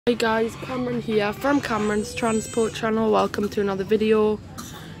Hey guys, Cameron here from Cameron's Transport channel. Welcome to another video.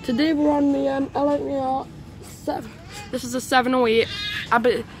 Today we're on the LNER 7. This is a 708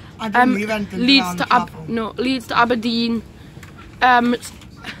 Leeds to Aberdeen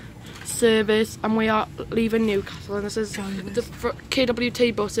service, and we are leaving Newcastle. And this is the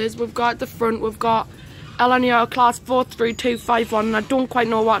KWT buses. We've got at the front, we've got LNER class 43251, and I don't quite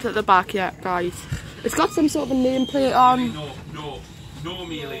know what's at the back yet, guys. It's got some sort of a nameplate on. No,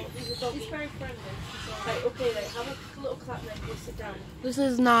 Mealy. He's very friendly. Right, okay, right, have a little clap and then go sit down. This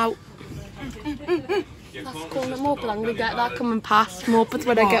is now. That's calling it moped. I'm gonna get that coming past mopeds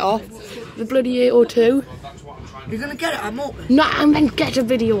when I get off. The bloody 802. You're gonna get it, I'm moped? No, I meant to get a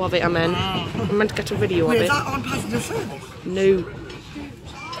video of it, I meant to get a video of it. Is that on passenger service? No.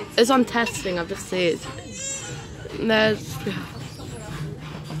 It's on testing, I've just said. And there's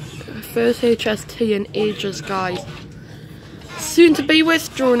first HST in ages, guys. Soon to be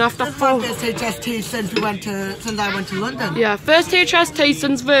withdrawn after This is my first HST since I went to London. Yeah, first HST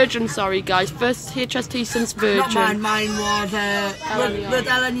since Virgin, sorry guys. First HST since Virgin. Not mine was with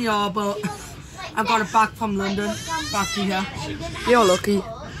LNER, but I got it back from London, back to here. You're lucky.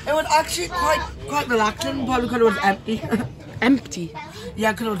 It was actually quite relaxing, probably because it was empty. Empty?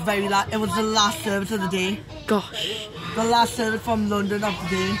 Yeah, because it was very it was the last service of the day. Gosh. The last service from London of the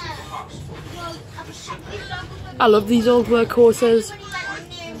day. I love these old workhorses.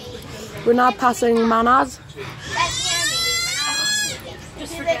 We're now passing Manners.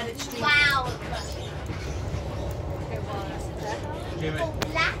 Wow. Jimmy,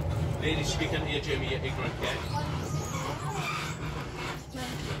 ladies speaking to you, Jimmy, at ignorant kid.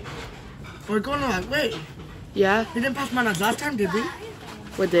 We're going the right way. Yeah, We didn't pass Manners last time, did we?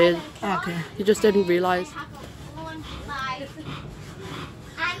 we did. Okay. You just didn't realise.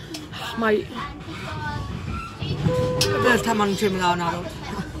 My... First time on Terminal now.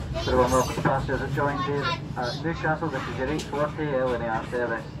 So welcome passengers that joined you at Newcastle. This is your 840 LNER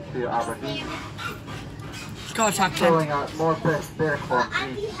service to Aberdeen. Scottish accent. Following at Morpeth, Berwick,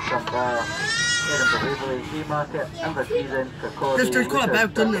 from Bar, Edinburgh, Waverley, Haymarket, Inverkeithing, Kirkcaldy, This does quite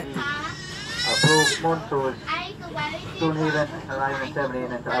about, doesn't it? Abroad, Montrose, Stonehaven, arriving at 7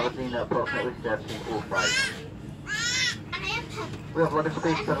 AM into Aberdeen at approximately 13:05. We have limited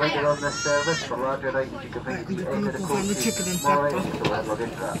space provided on this service. For larger items you can bring these into the coach. Small items you will have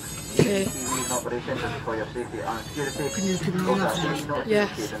luggage racks. Okay. TVs in operation just for your safety and security. Yeah.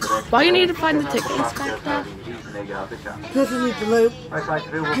 Why you need to find the ticket inspector? This is the loop.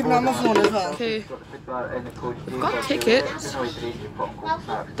 Keep it on my phone as well. Okay. We've got tickets.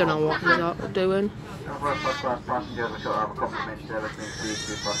 Don't know what we're doing. First class passengers, we shall have a complimentary service being free to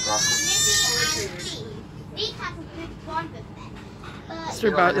first class. It's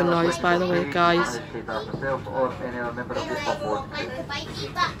about the noise, by the way, guys.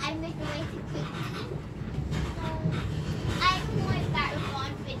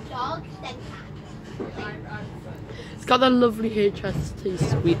 It's got the lovely HST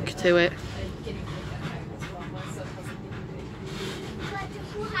squeak to it.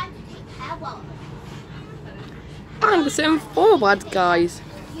 And we're sitting forward, guys.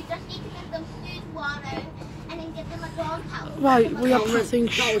 Right, we are passing.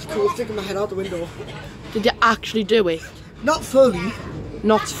 That was cool, sticking my head out the window. Did you actually do it? Not fully.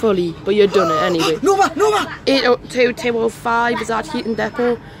 Not fully, but you've done it anyway. Nova! 802 205 is at Heaton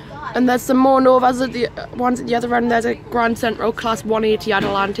Depot. And there's some more Novas at the ones at the other end. There's a Grand Central Class 180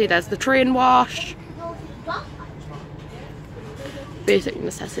 Adelante. There's the train wash. Basic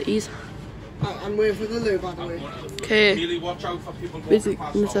necessities. I'm waiting for the loo, by the way. Okay. Mealy, watch out for people going Basic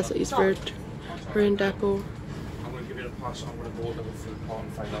past necessities for train depot. I'm going to give it a pass. I'm going to board them through the part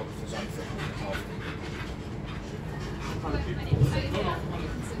and find out if there's anything on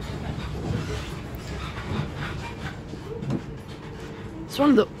It's one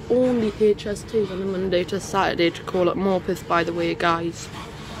of the only HSTs on a Monday to Saturday to call at Morpeth, by the way, guys.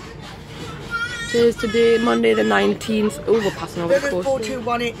 Today's today, Monday the 19th. Oh, we're passing over the This is coast.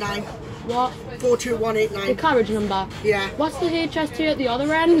 42189. What? 42189. The carriage number? Yeah. What's the HST at the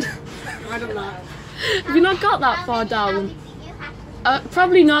other end? I don't know. Have you not got that far down?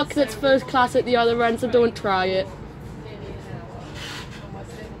 Probably not, because it's first class at the other end, so don't try it.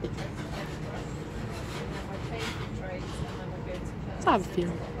 Let's have a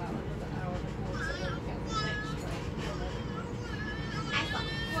feel.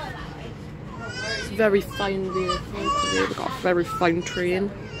 It's very fine vehicle today. We've got a very fine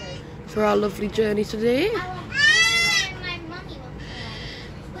train for our lovely journey today.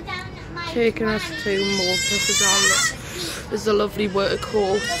 Taking us to Morpeth. This is a lovely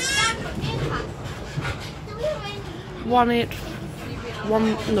workhorse. 181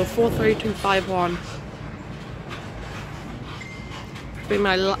 43251. Be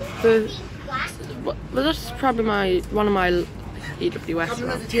my first. Well, this is probably one of my EWS. Have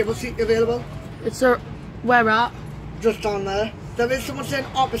another table seat available? It's a where at? Just on there. There is someone saying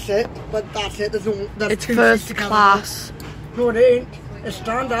opposite, but that's it. There's no. There's It's two first seats class. No, it ain't. It's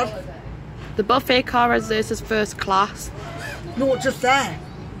standard. The buffet car as this is first class. No, just there.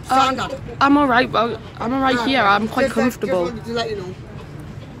 Standard. I'm alright. Well, I'm alright here. I'm quite comfortable. Just wanted to let you know.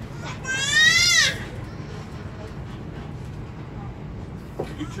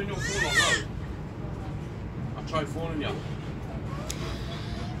 You turn your phone on low. I tried phoning you.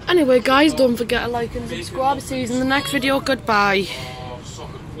 Anyway, guys, don't forget to like and subscribe. See you in the next video. Goodbye.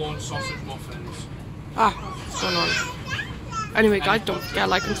 Corn sausage muffins. What's going on? Anyway, guys, don't forget to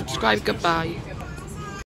like and subscribe. Goodbye.